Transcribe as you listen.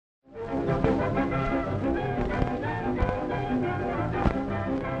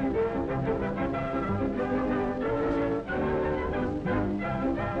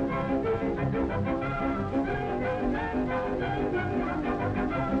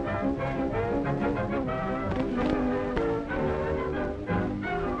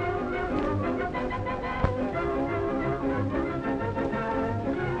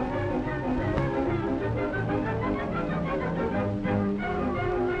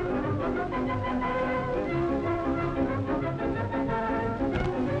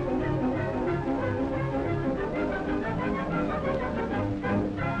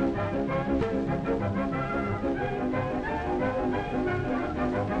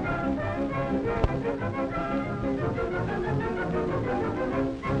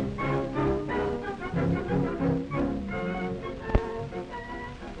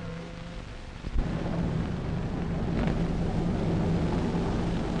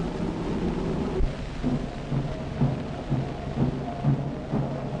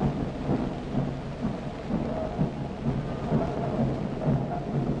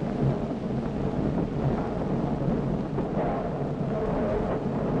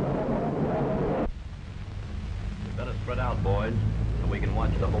out, boys, so we can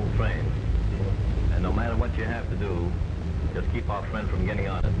watch the whole train. And no matter what you have to do, just keep our friend from getting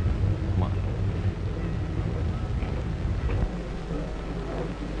on it. Come on.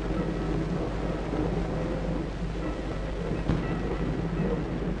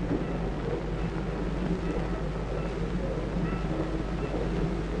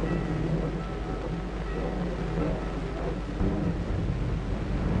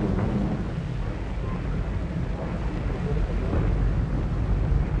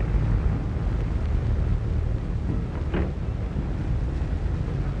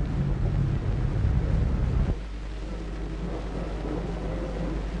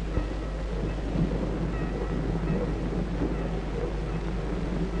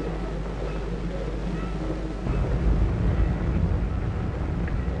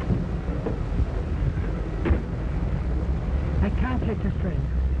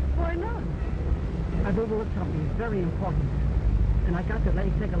 Very important. And I got to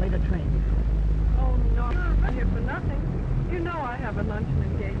take a later train. Oh, no, I'm not here for nothing. You know I have a luncheon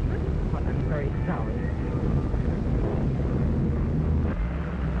engagement. But I'm very sorry.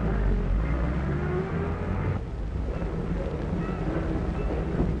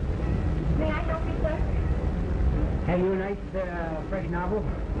 May I help you, sir? Have you a nice, fresh novel?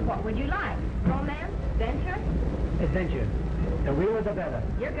 What would you like? Romance? Adventure? Adventure. The realer the better.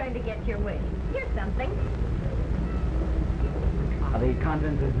 You're going to get your wish. Here's something. Are the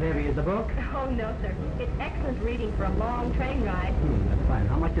contents as heavy as the book? Oh, no, sir. It's excellent reading for a long train ride. That's fine.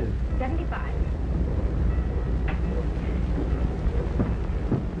 How much is it? 75.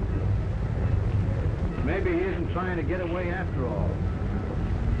 Maybe he isn't trying to get away after all.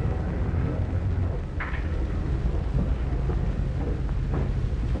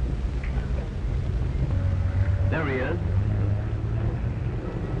 There he is.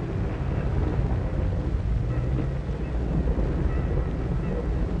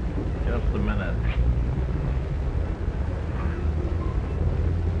 Just a minute.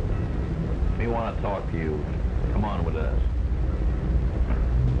 We want to talk to you. Come on with us.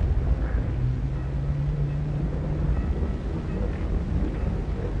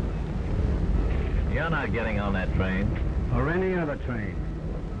 You're not getting on that train. Or any other train.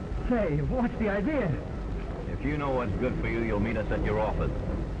 Say, what's the idea? If you know what's good for you, you'll meet us at your office.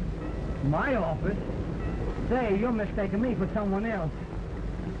 My office? Say, you're mistaking me for someone else.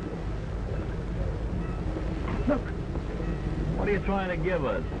 Look. What are you trying to give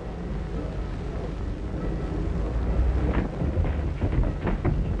us?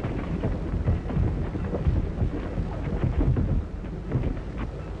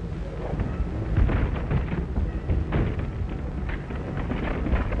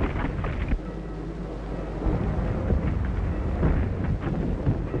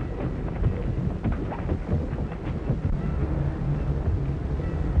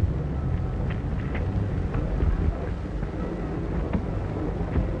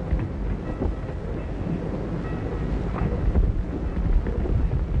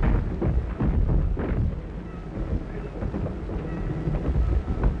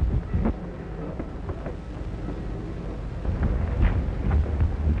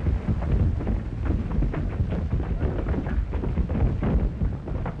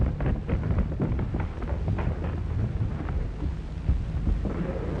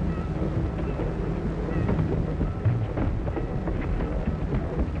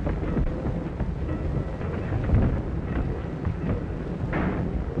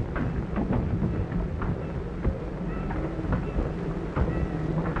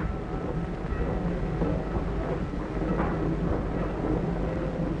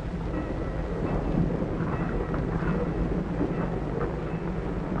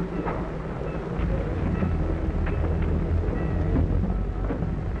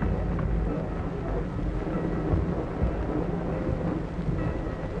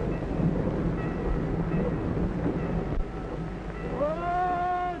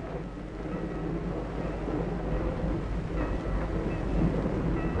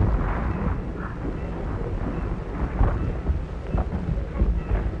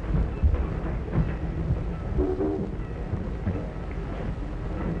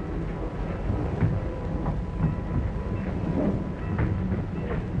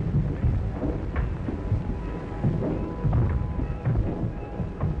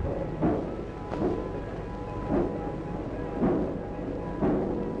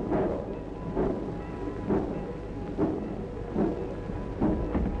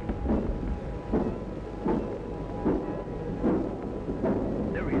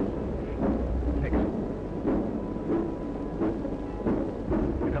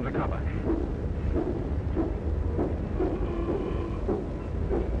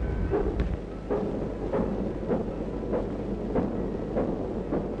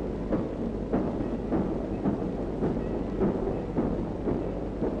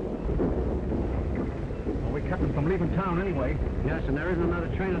 Since I'm leaving town anyway. Yes, and there isn't another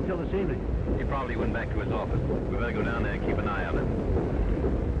train until this evening. He probably went back to his office. We better go down there and keep an eye on him.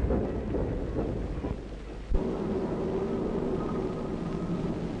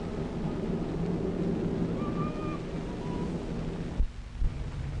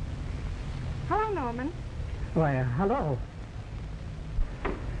 Hello, Norman. Why, hello.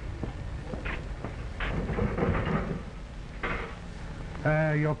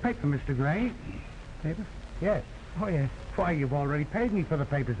 Your paper, Mr. Gray. Paper? Yes. Oh, yes. Why, you've already paid me for the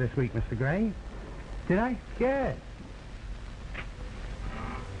papers this week, Mr. Gray. Did I? Yes.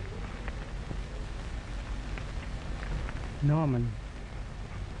 Norman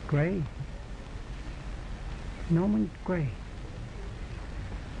Gray. Norman Gray.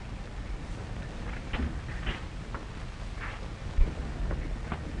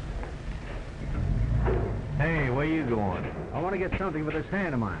 Hey, where you going? I want to get something for this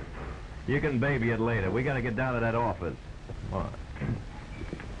hand of mine. You can baby it later. We got to get down to that office. Come on.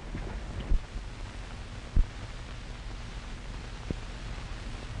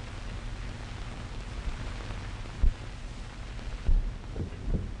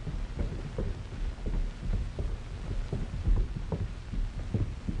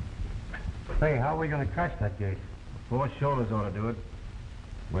 Hey, how are we going to crash that gate? 4 shoulders ought to do it.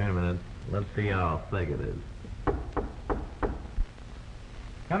 Wait a minute. Let's see how thick it is.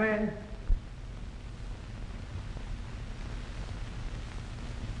 Come in.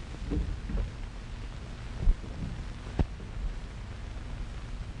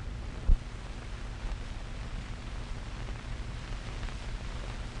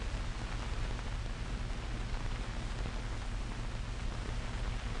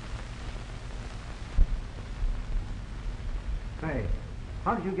 Hey,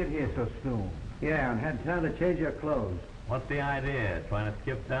 how did you get here so soon? Yeah, and had time to change your clothes. What's the idea? Trying to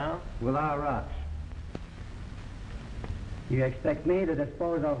skip town? With our rocks. You expect me to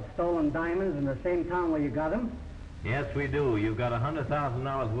dispose of stolen diamonds in the same town where you got them? Yes, we do. You've got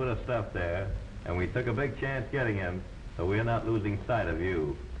 $100,000 worth of stuff there, and we took a big chance getting him, so we're not losing sight of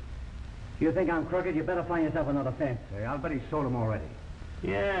you. If you think I'm crooked, you better find yourself another fence. Hey, I'll bet he sold them already.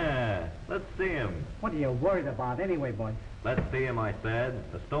 Yeah, let's see him. What are you worried about anyway, boy? Let's see him, I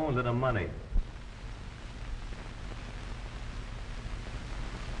said. The stones are the money.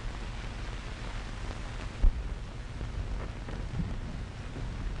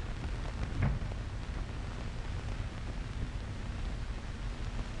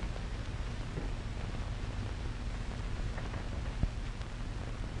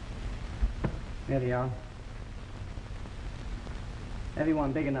 There they are.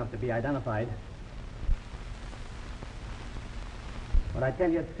 Everyone big enough to be identified. But I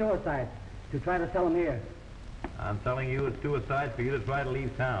tell you, it's suicide to try to sell them here. I'm telling you, it's suicide for you to try to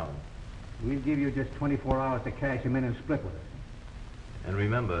leave town. We'll give you just 24 hours to cash him in and split with us. And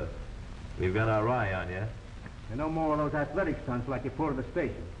remember, we've got our eye on you. And no more of those athletic stunts like you pulled at the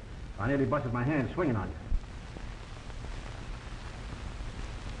station. I nearly busted my hand swinging on you.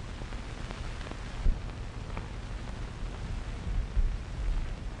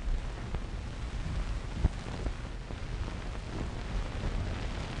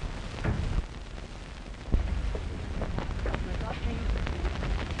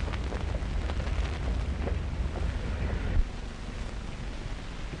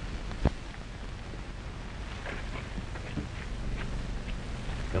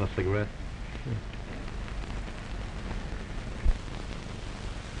 Got a cigarette?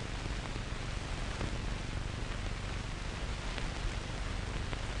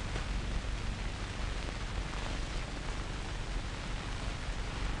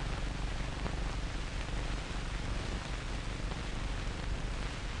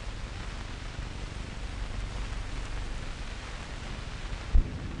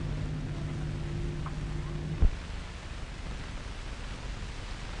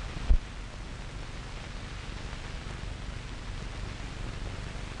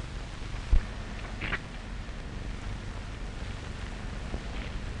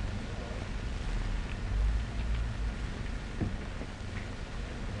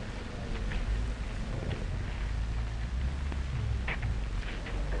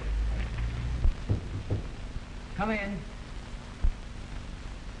 Come in.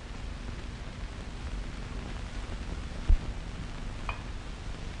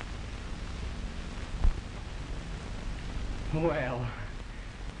 Well,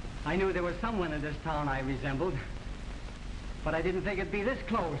 I knew there was someone in this town I resembled, but I didn't think it'd be this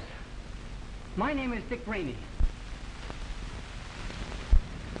close. My name is Dick Rainey.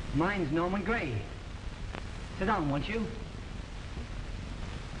 Mine's Norman Gray. Sit down, won't you?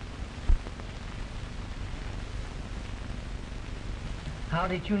 How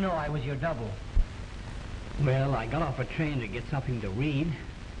did you know I was your double? Well, I got off a train to get something to read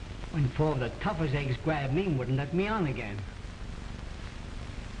when four of the toughest eggs grabbed me and wouldn't let me on again.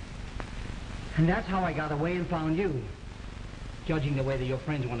 And that's how I got away and found you. Judging the way that your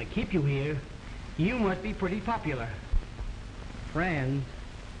friends want to keep you here, you must be pretty popular. Friends?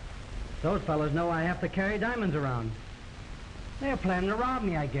 Those fellows know I have to carry diamonds around. They're planning to rob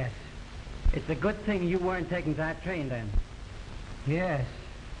me, I guess. It's a good thing you weren't taking that train then. Yes.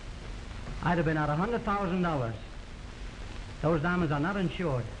 I'd have been out $100,000. Those diamonds are not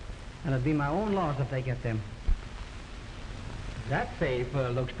insured, and it'd be my own loss if they get them. That safe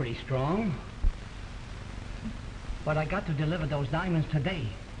looks pretty strong. But I got to deliver those diamonds today.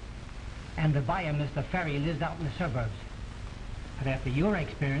 And the buyer, Mr. Ferry, lives out in the suburbs. But after your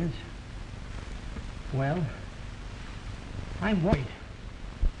experience, well, I'm worried.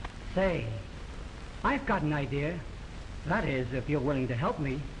 Say, I've got an idea. That is, if you're willing to help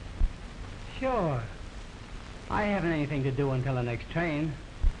me. Sure. I haven't anything to do until the next train.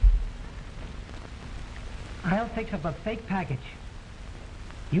 I'll fix up a fake package.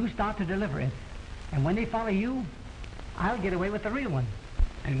 You start to deliver it. And when they follow you, I'll get away with the real one.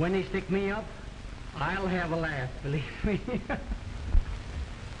 And when they stick me up, I'll have a laugh, believe me.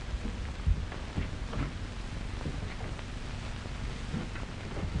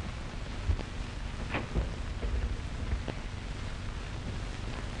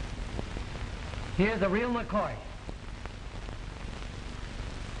 Here's the real McCoy.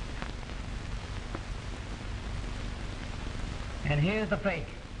 And here's the fake.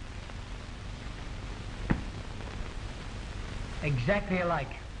 Exactly alike.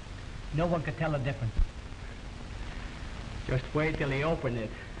 No one could tell the difference. Just wait till he opens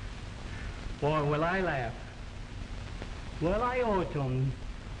it. Boy, will I laugh. Well, I owe it to him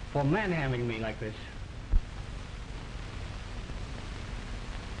for manhandling me like this.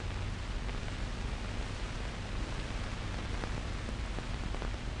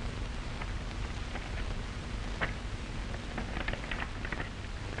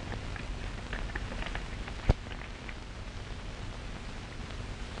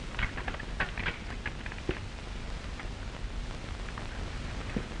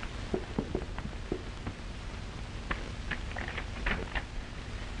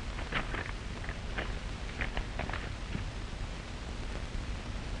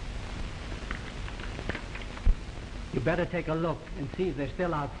 You better take a look and see if they're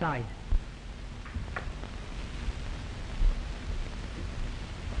still outside.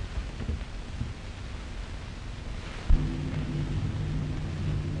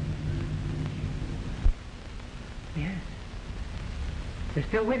 Yes. They're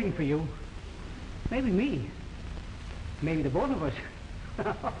still waiting for you. Maybe me. Maybe the both of us.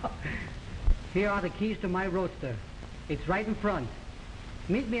 Here are the keys to my roadster. It's right in front.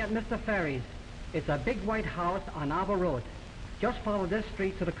 Meet me at Mr. Ferry's. It's a big white house on Arbor Road. Just follow this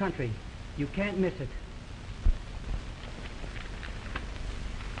street to the country. You can't miss it.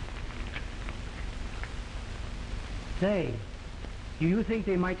 Say, do you think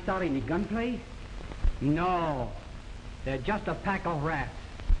they might start any gunplay? No. They're just a pack of rats.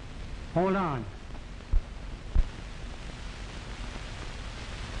 Hold on.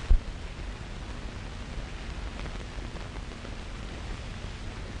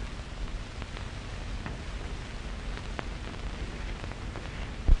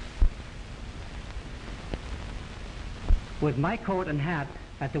 With my coat and hat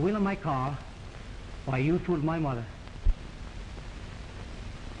at the wheel of my car, why, you fooled my mother.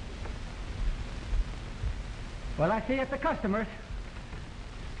 Well, I see you at the customers.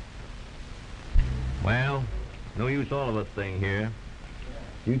 Well, no use all of us staying here.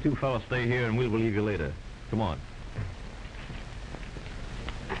 You two fellas stay here and we'll relieve you later. Come on.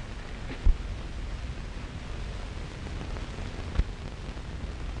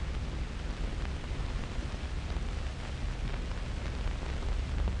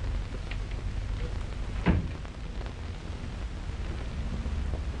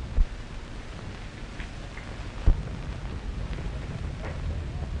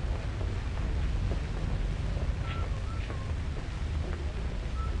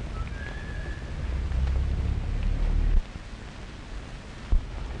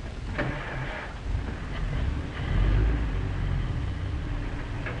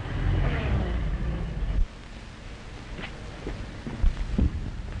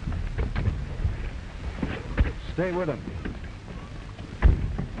 Stay with him.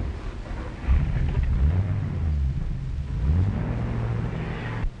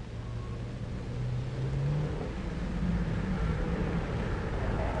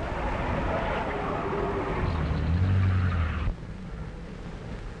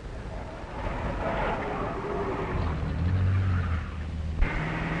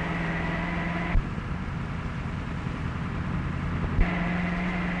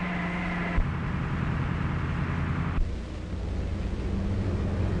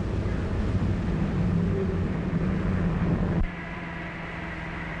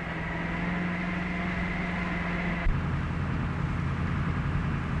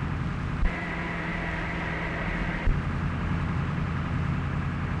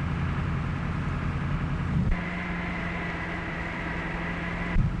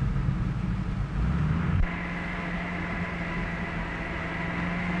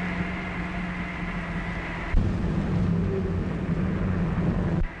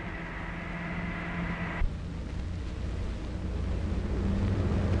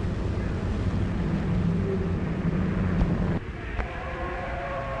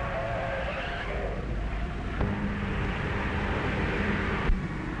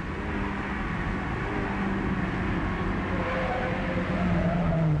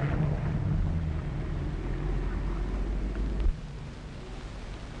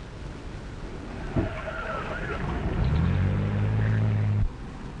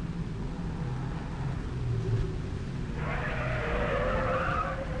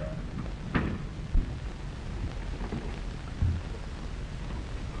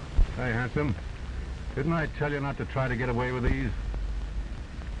 Hey, handsome. Didn't I tell you not to try to get away with these?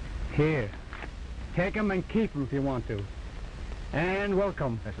 Here. Take 'em and keep 'em if you want to. And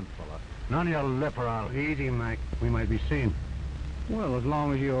welcome. Listen, fella. None of your lip or I'll... Easy, Mac. We might be seen. Well, as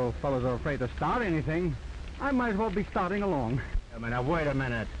long as you fellas are afraid to start anything, I might as well be starting along. Now, wait a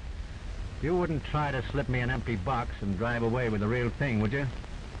minute. You wouldn't try to slip me an empty box and drive away with the real thing, would you?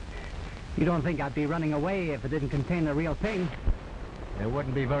 You don't think I'd be running away if it didn't contain the real thing? It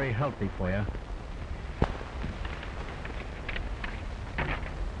wouldn't be very healthy for you.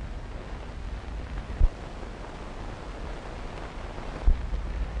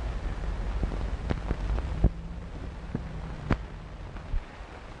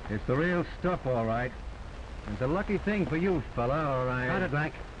 It's the real stuff, all right. It's a lucky thing for you, fella, all right. Cut it,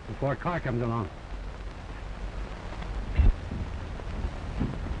 Mac, before a car comes along.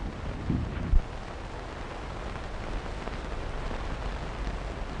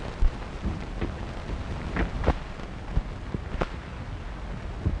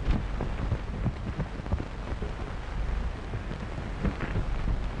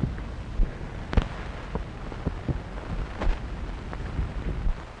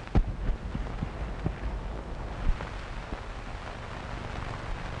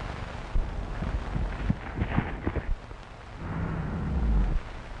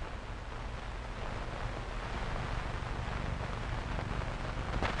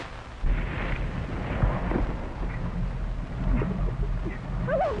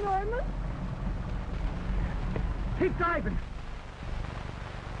 Hello, Norman. Keep driving.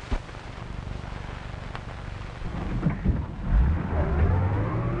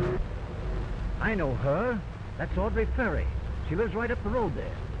 I know her. That's Audrey Ferry. She lives right up the road there.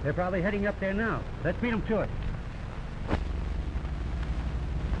 They're probably heading up there now. Let's beat 'em to it.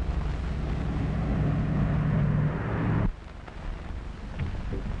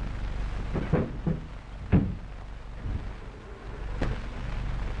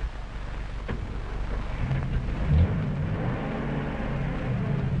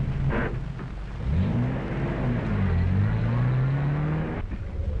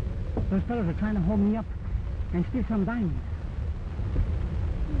 Those fellows are trying to hold me up and steal some diamonds.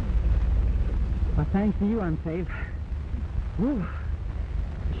 But thanks to you, I'm safe. Whew.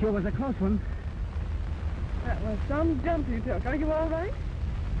 Sure was a close one. That was some jump you took. Are you all right?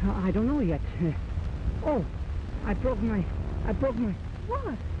 I don't know yet. Oh, I broke my...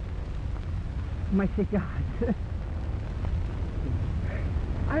 What? my cigars.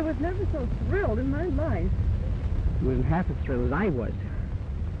 I was never so thrilled in my life. You wasn't half as thrilled as I was.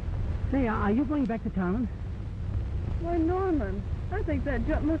 Say, are you going back to town? Why, Norman, I think that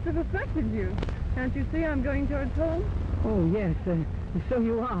jump must have affected you. Can't you see I'm going towards home? Oh, yes, so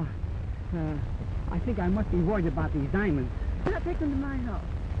you are. I think I must be worried about these diamonds. Why not take them to my house?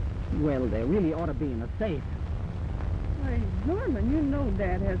 Well, they really ought to be in a safe. Why, Norman, you know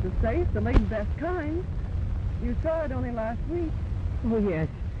Dad has a safe, the late best kind. You saw it only last week. Oh, yes.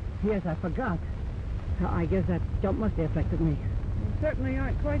 Yes, I forgot. I guess that jump must have affected me. You certainly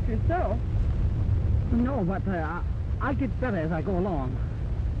aren't quite yourself. No, but I'll get better as I go along.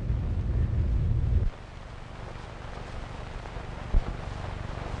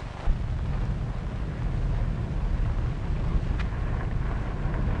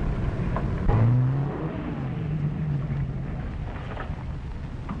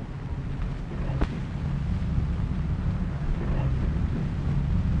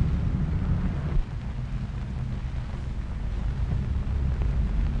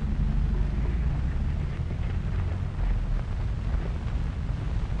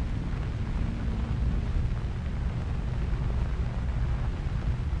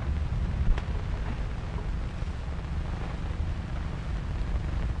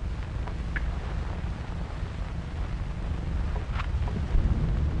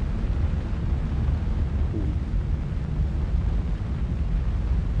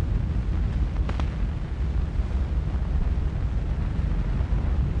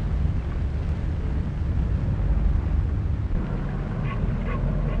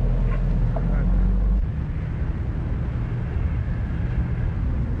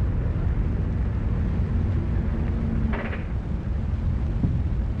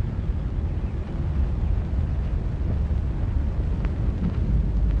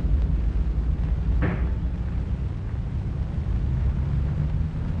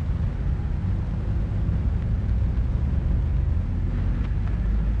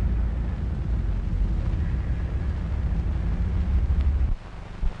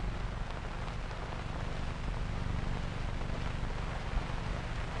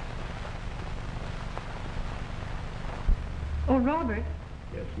 Oh, Robert,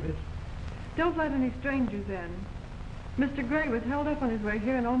 Yes, miss. Don't let any strangers in. Mr. Gray was held up on his way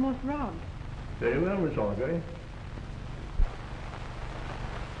here and almost robbed. Very well, Miss Audrey.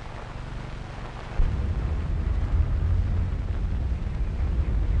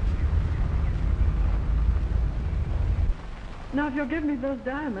 Now, if you'll give me those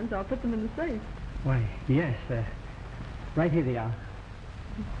diamonds, I'll put them in the safe. Why, yes, right here they are.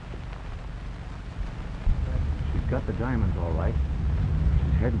 She's got the diamonds all right.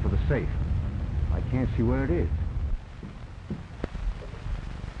 She's heading for the safe. I can't see where it is.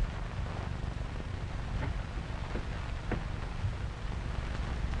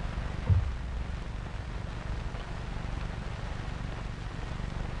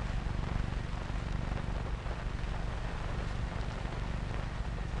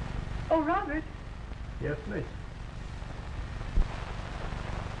 Oh, Robert. Yes, miss.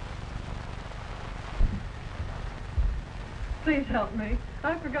 Please help me.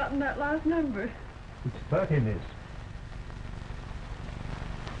 I've forgotten that last number. It's 30, miss.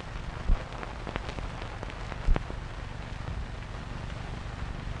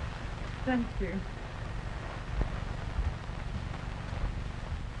 Thank you.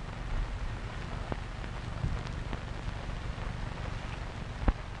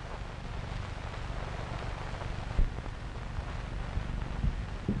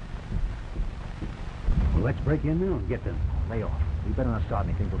 Well, let's break in now and get them. Lay off. We better not start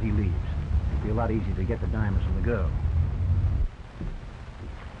anything till he leaves. It'll be a lot easier to get the diamonds from the girl.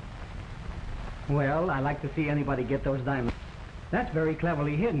 Well, I like to see anybody get those diamonds. That's very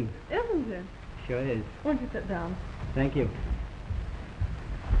cleverly hidden. Isn't it? Sure is. Won't you sit down? Thank you.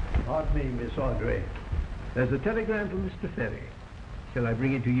 Pardon me, Miss Audrey. There's a telegram from Mr. Ferry. Shall I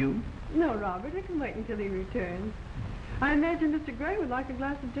bring it to you? No, Robert. It can wait until he returns. I imagine Mr. Gray would like a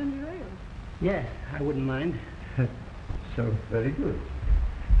glass of ginger ale. Yes, I wouldn't mind. So, very good.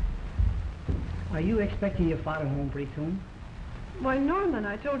 Are you expecting your father home pretty soon? Why, Norman,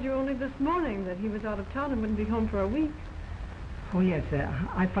 I told you only this morning that he was out of town and wouldn't be home for a week. Oh, yes,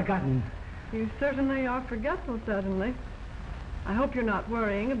 I've forgotten. You certainly are forgetful suddenly. I hope you're not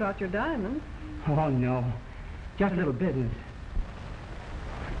worrying about your diamonds. Oh, no. Just a little business.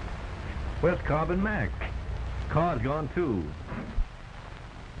 Where's Cobb and Mac? Car's gone, too.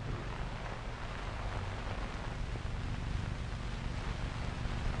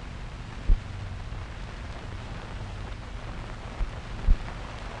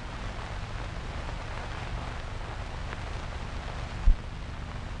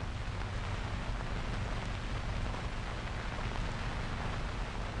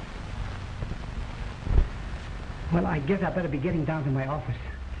 Well, I guess I better be getting down to my office.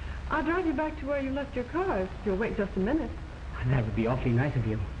 I'll drive you back to where you left your car if you'll wait just a minute. That would be awfully nice of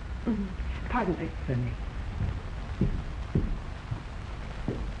you. Pardon me. Certainly.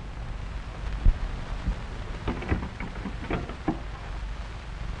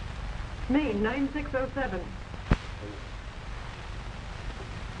 Maine, 9607.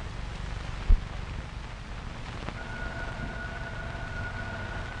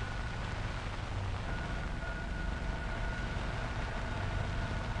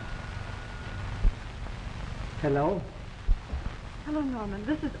 Hello? Hello, Norman.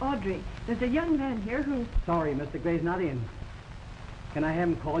 This is Audrey. There's a young man here who... Sorry, Mr. Gray's not in. Can I have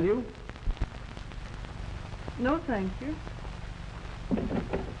him call you? No, thank you.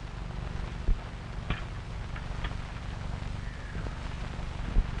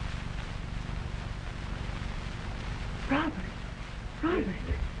 Robert.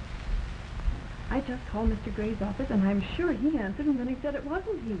 I just called Mr. Gray's office, and I'm sure he answered, and then he said it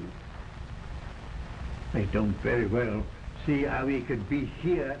wasn't he. I don't very well see how he could be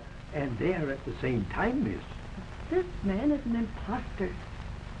here and there at the same time, miss. This man is an imposter.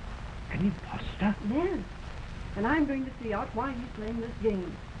 An imposter? Yes. And I'm going to see out why he's playing this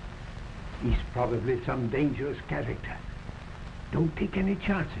game. He's probably some dangerous character. Don't take any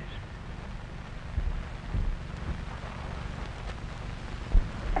chances.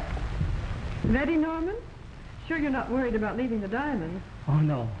 Ready, Norman? Sure you're not worried about leaving the diamonds? Oh,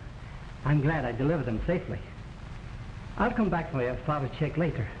 no. I'm glad I delivered them safely. I'll come back for your father's check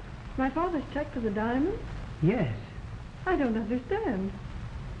later. My father's check for the diamonds? Yes. I don't understand.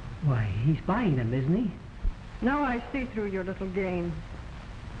 Why, he's buying them, isn't he? Now I see through your little game.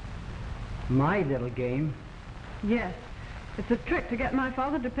 My little game? Yes. It's a trick to get my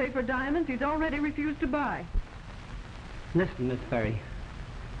father to pay for diamonds he's already refused to buy. Listen, Miss Ferry.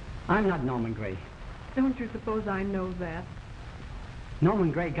 I'm not Norman Gray. Don't you suppose I know that?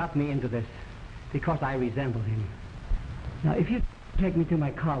 Norman Gray got me into this because I resembled him. Now, if you take me to my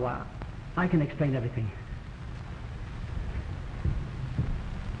car, well, I can explain everything.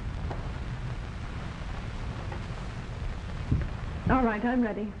 All right, I'm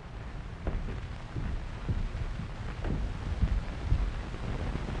ready.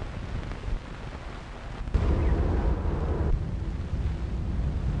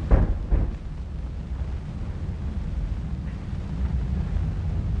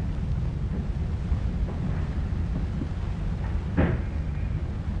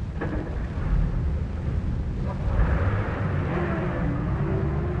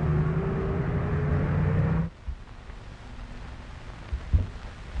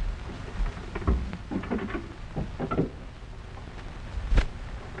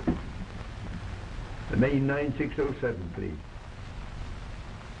 Main 9607, please.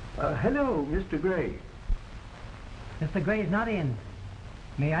 Hello, Mr. Gray. Mr. Gray's not in.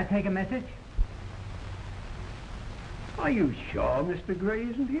 May I take a message? Are you sure Mr. Gray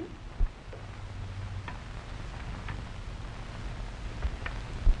isn't here?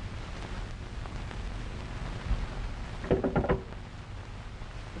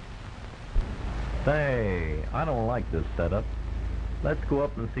 Say, I don't like this setup. Let's go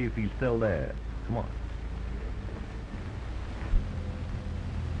up and see if he's still there. Come on.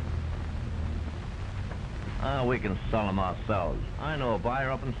 We can sell them ourselves. I know a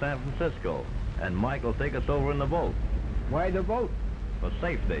buyer up in San Francisco, and Mike will take us over in the boat. Why the boat? For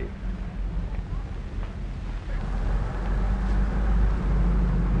safety.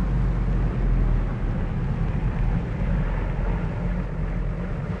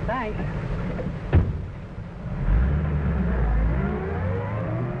 Thanks.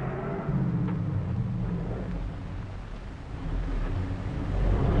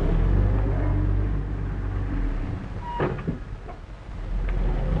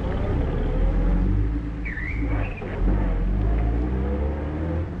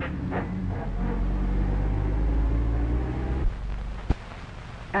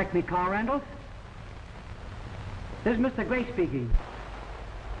 Acme Car Rentals? This is Mr. Gray speaking.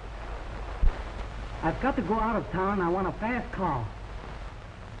 I've got to go out of town. I want a fast car.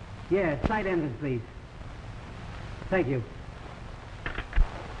 Yes, side engine, please. Thank you.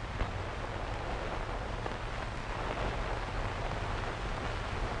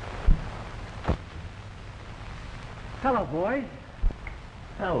 Hello, boys.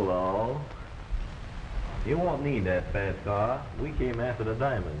 Hello. You won't need that fast car. We came after the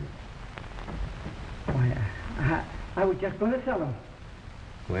diamonds. Why, I was just going to sell them.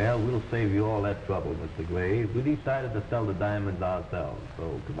 Well, we'll save you all that trouble, Mr. Gray. We decided to sell the diamonds ourselves,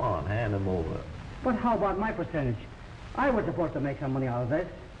 so come on, hand them over. But how about my percentage? I was supposed to make some money out of this.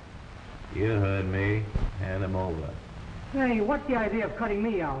 You heard me. Hand them over. Hey, what's the idea of cutting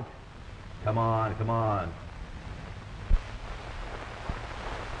me out? Come on, come on.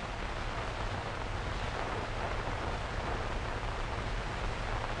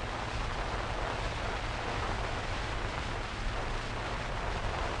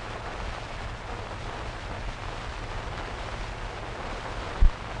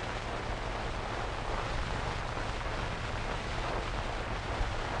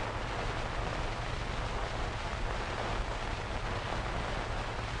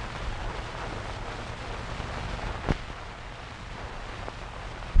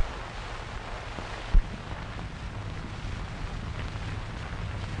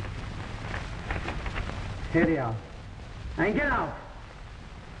 Here they are. And get out.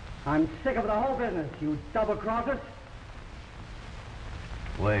 I'm sick of the whole business, you double-crossers.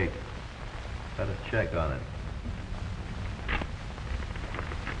 Wait. Got a check on it.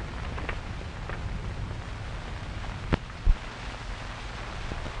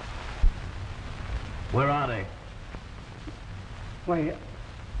 Where are they? Wait.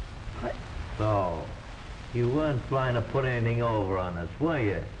 So, you weren't trying to put anything over on us, were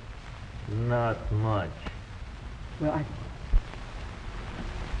you? Not much. Well,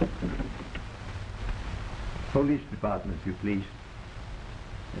 Police department, if you please.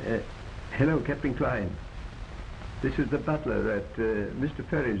 Hello, Captain Klein. This is the butler at Mr.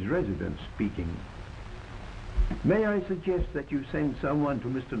 Ferry's residence speaking. May I suggest that you send someone to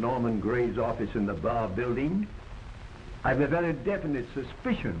Mr. Norman Gray's office in the bar building? I've a very definite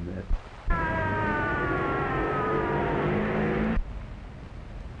suspicion that...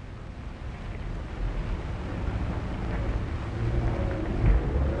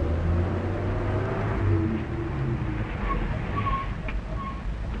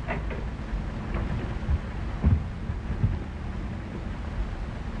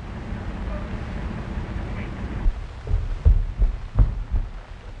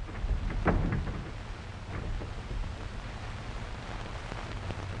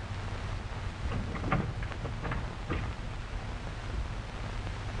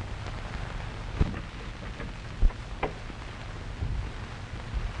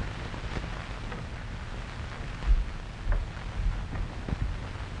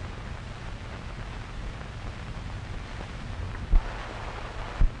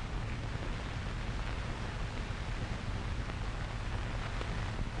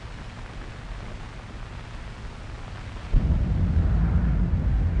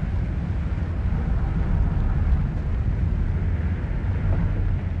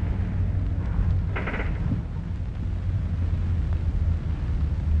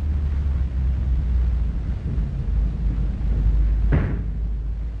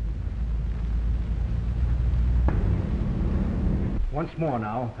 Once more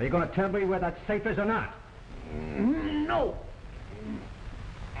now. Are you going to tell me where that safe is or not? No.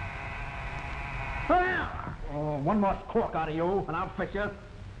 Oh, one more squawk out of you, and I'll fix you.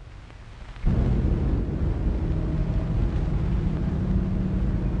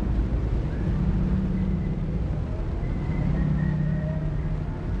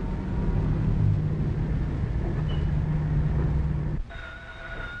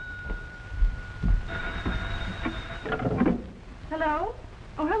 Hello?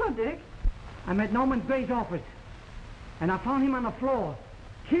 Oh, hello, Dick. I'm at Norman Gray's office, and I found him on the floor,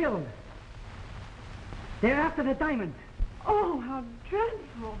 killed. They're after the diamonds. Oh, how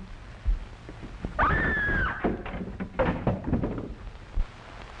dreadful.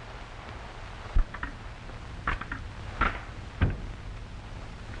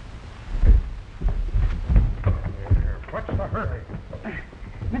 What's the hurry?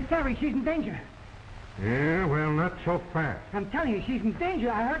 Miss Ferry, she's in danger. Yeah, well, not so fast. I'm telling you, she's in danger.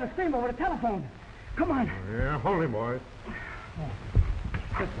 I heard her scream over the telephone. Come on. Yeah, hold him, boys.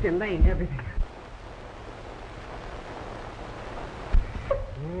 Just delaying everything.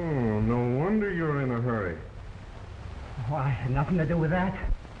 Oh, no wonder you're in a hurry. Oh, I had nothing to do with that.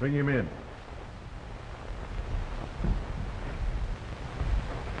 Bring him in.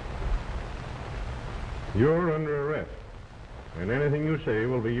 You're under arrest, and anything you say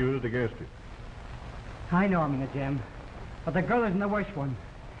will be used against you. I know I'm in a jam, but the girl isn't the worst one.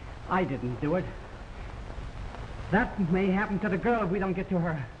 I didn't do it. That may happen to the girl if we don't get to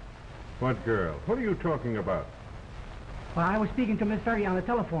her. What girl? What are you talking about? Well, I was speaking to Miss Ferry on the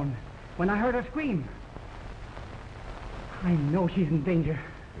telephone when I heard her scream. I know she's in danger.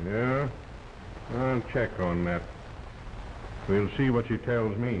 Yeah? I'll check on that. We'll see what she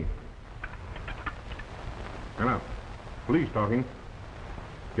tells me. Now, police talking.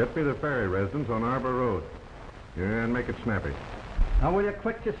 Get me the Ferry residence on Arbor Road. Yeah, and make it snappy. Now, will you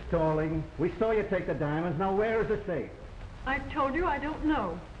quit your stalling? We saw you take the diamonds. Now, where is the safe? I've told you I don't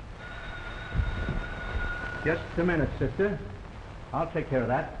know. Just a minute, sister. I'll take care of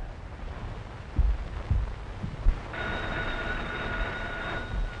that.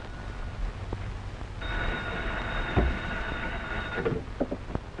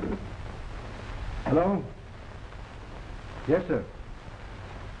 Hello? Yes, sir.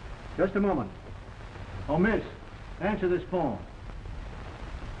 Just a moment. Oh, miss, answer this phone.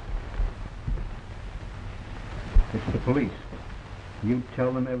 It's the police. You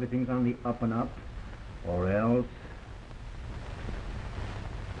tell them everything's on the up and up, or else...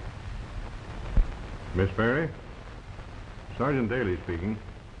 Miss Ferry? Sergeant Daly speaking.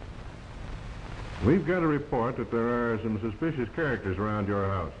 We've got a report that there are some suspicious characters around your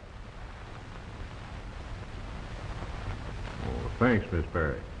house. Oh, thanks, Miss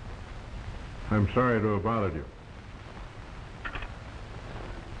Ferry. I'm sorry to have bothered you.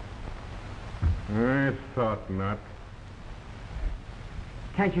 I thought not.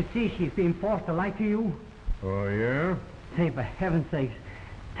 Can't you see she's being forced to lie to you? Oh, yeah? Say, for heaven's sakes,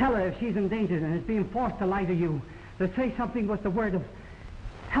 tell her if she's in danger and is being forced to lie to you, to say something with the word of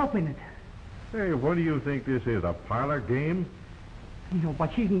help in it. Hey, what do you think this is, a parlor game? You know,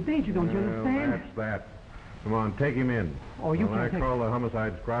 but she's in danger, don't you understand? That's that. Come on, take him in. Oh, you While I can't take... call the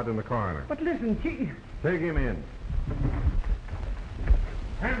homicide squad in the coroner. But listen, she... Take him in.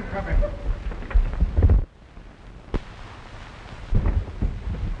 Handcuff him.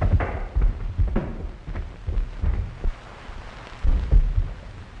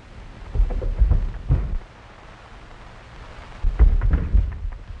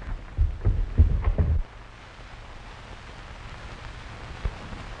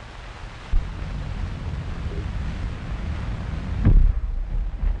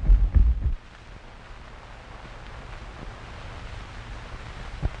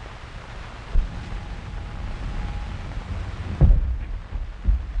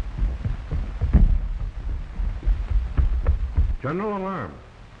 General alarm.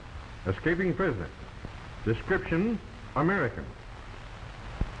 Escaping prisoner. Description, American.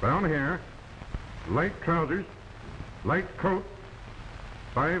 Brown hair, light trousers, light coat,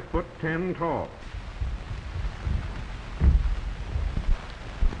 5'10" tall.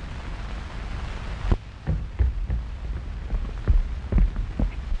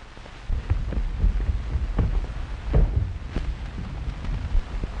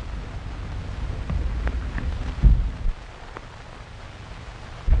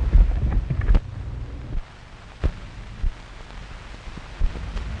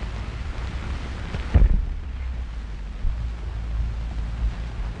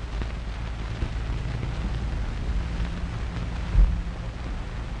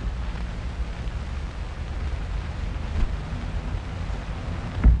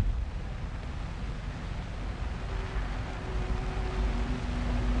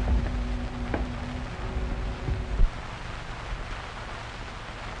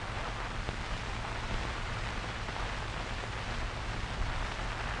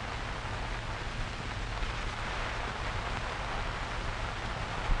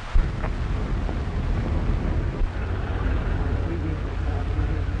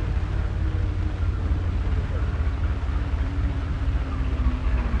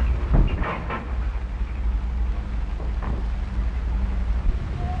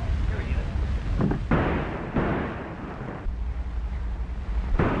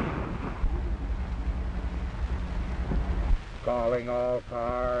 Calling all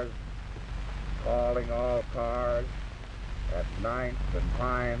cars. Calling all cars. At 9th and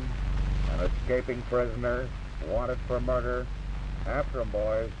Pine, an escaping prisoner, wanted for murder. After 'em,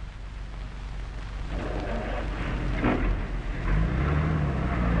 boys.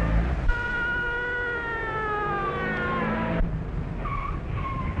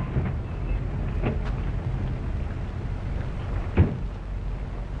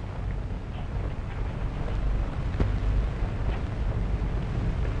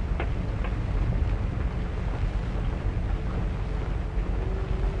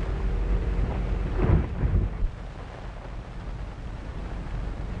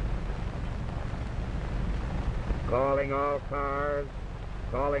 Calling all cars.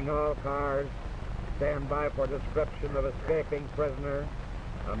 Calling all cars. Stand by for description of escaping prisoner.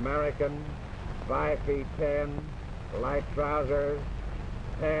 American, 5 feet 10, light trousers,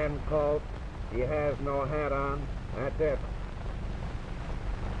 tan coat. He has no hat on. That's it.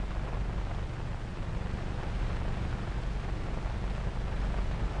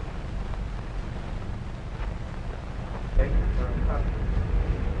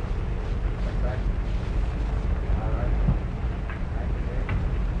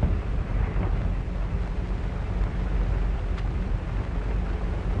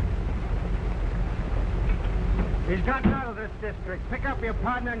 He's gotten out of this district. Pick up your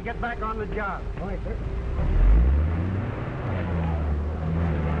partner and get back on the job. All right, sir.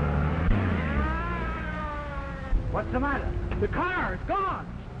 What's the matter? The car is gone.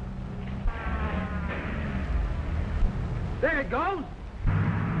 There it goes.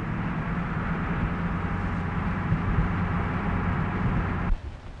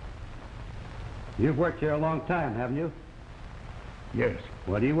 You've worked here a long time, haven't you? Yes.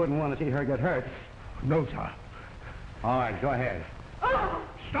 Well, you wouldn't want to see her get hurt. No, sir. All right, go ahead.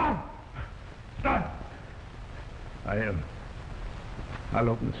 Stop! Stop! I'll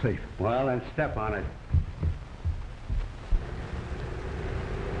open the safe. Well, then step on it.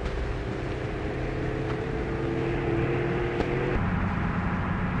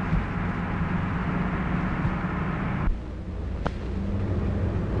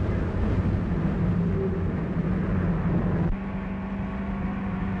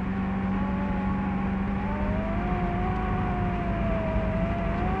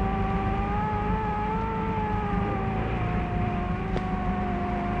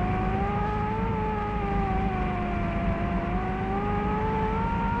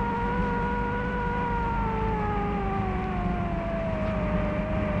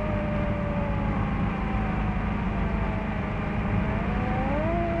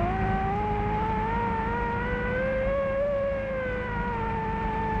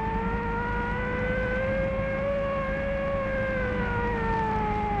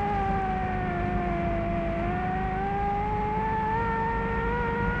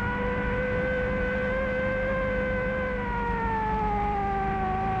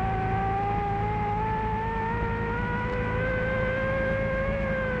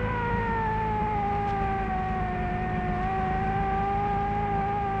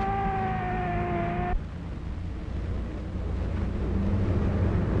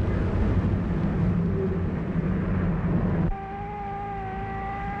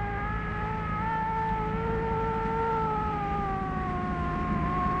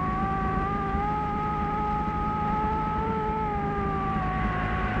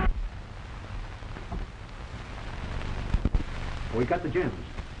 We got the gems.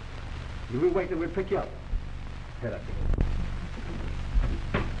 You wait till we pick you up. Head up.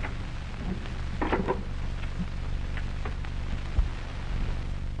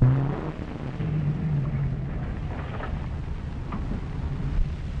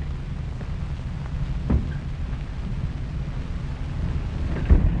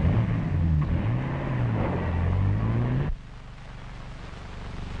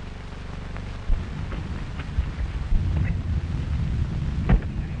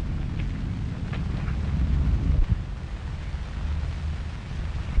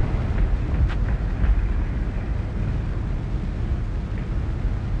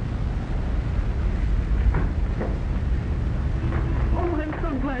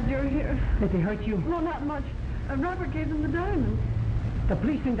 Did they hurt you? No, not much. Robert gave them the diamonds. The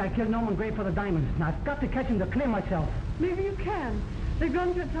police think I killed Norman Gray for the diamonds. Now, I've got to catch him to clear myself. Maybe you can. They've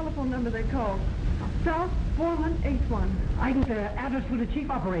gone to a telephone number they called. South 4181. I can address for the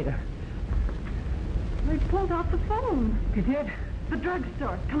chief operator. They pulled out the phone. You did? The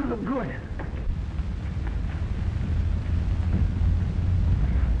drugstore. Come on. Good.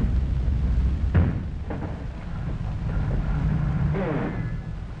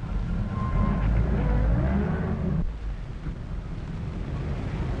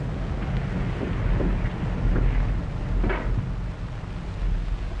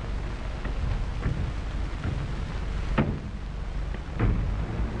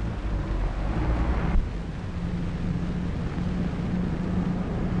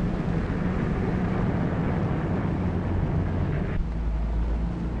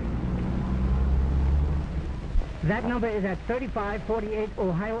 That number is at 3548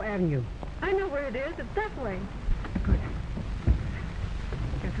 Ohio Avenue. I know where it is. It's that way. Good.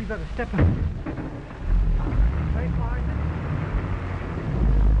 Guess we better step on. Very far, is it?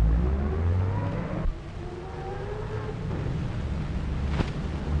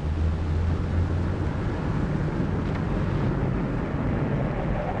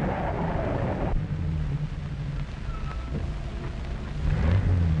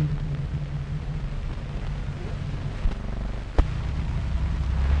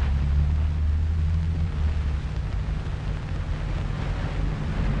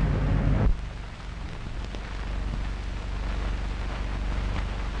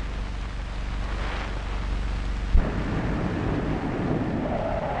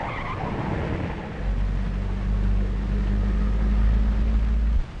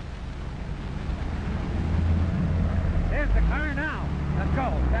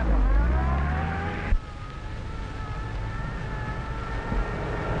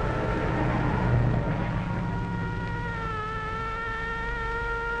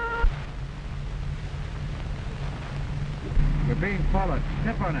 We're being followed.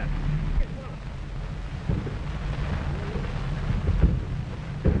 Step on it.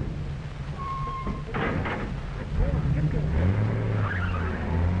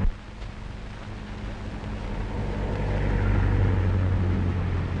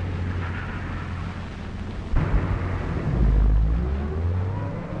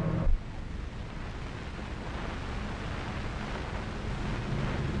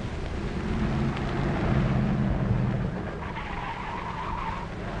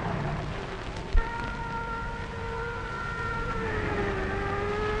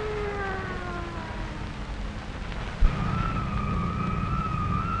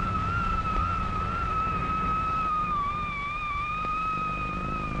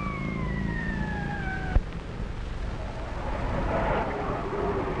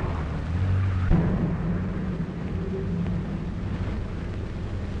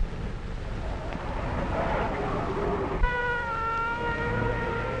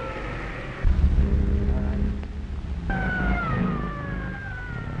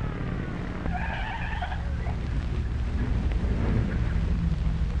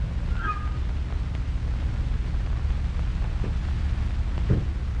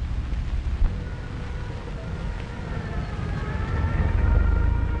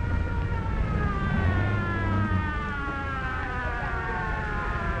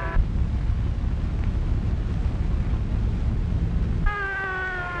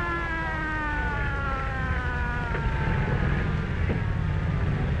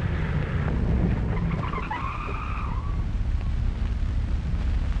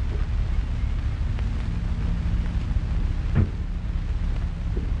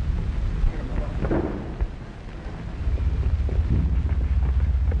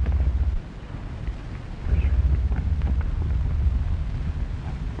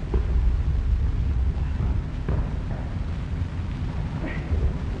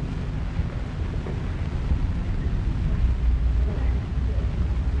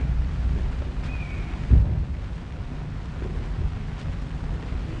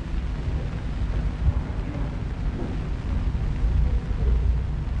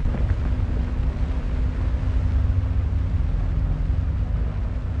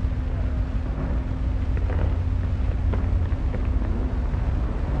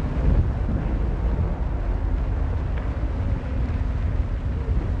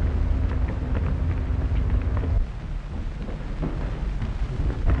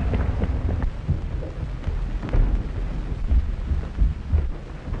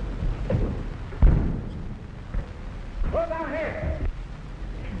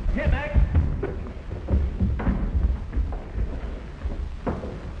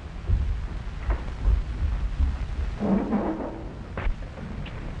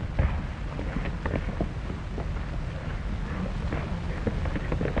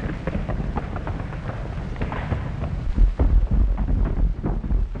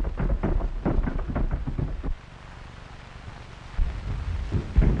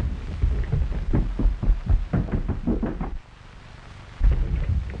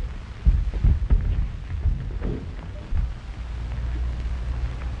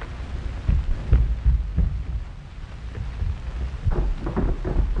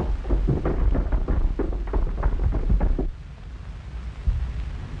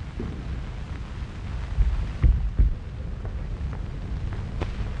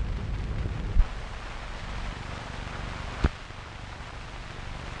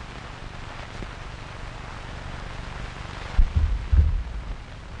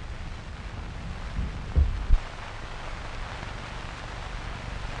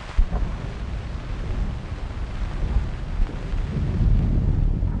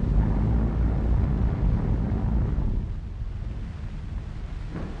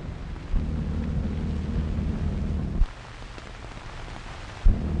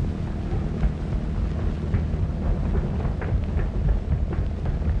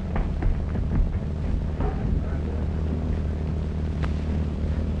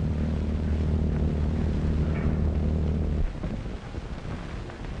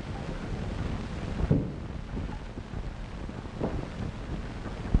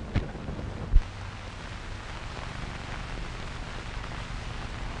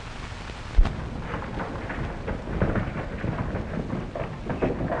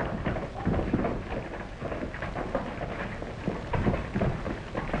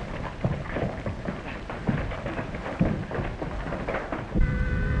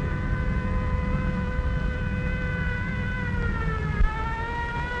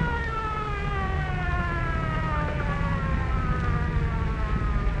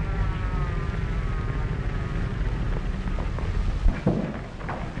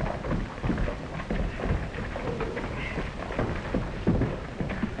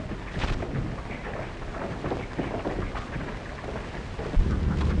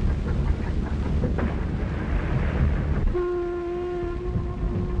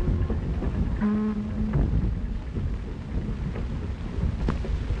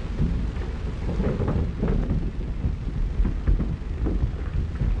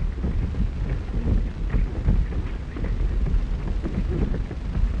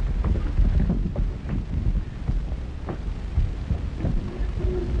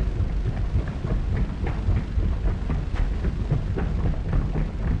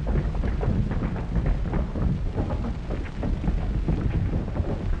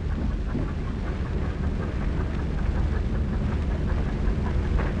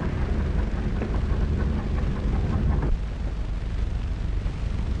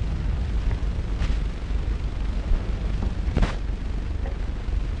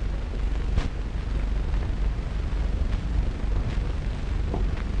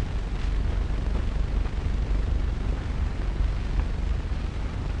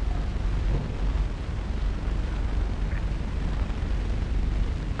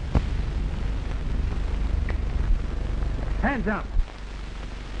 Hands up.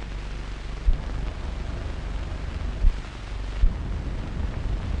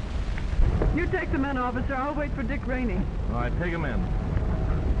 You take the men, officer. I'll wait for Dick Rainey. All right, take him in.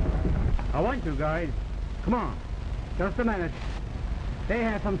 I want you guys. Come on. Just a minute. They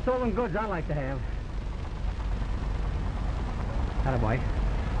have some stolen goods I'd like to have. Attaboy.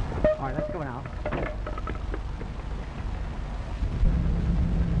 All right, let's go now.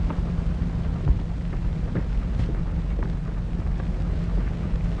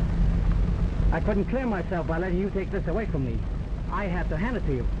 I couldn't clear myself by letting you take this away from me. I have to hand it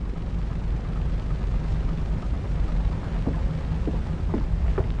to you.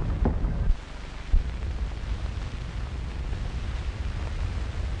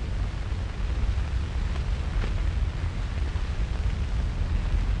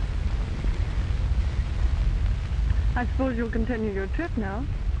 I suppose you'll continue your trip now.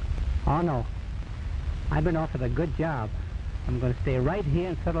 Oh, no. I've been offered a good job. I'm going to stay right here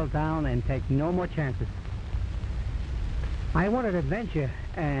and settle down and take no more chances. I wanted adventure,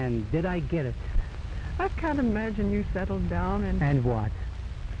 and did I get it? I can't imagine you settled down and... And what?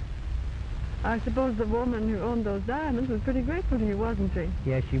 I suppose the woman who owned those diamonds was pretty grateful to you, wasn't she?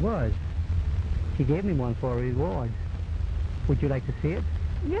 Yes, she was. She gave me one for a reward. Would you like to see it?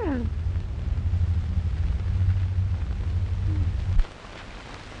 Yes.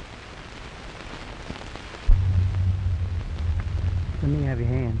 Let me have your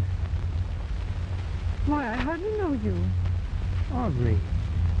hand. Why, I hardly know you. Audrey.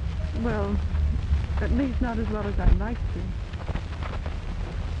 Well, at least not as well as I'd like to.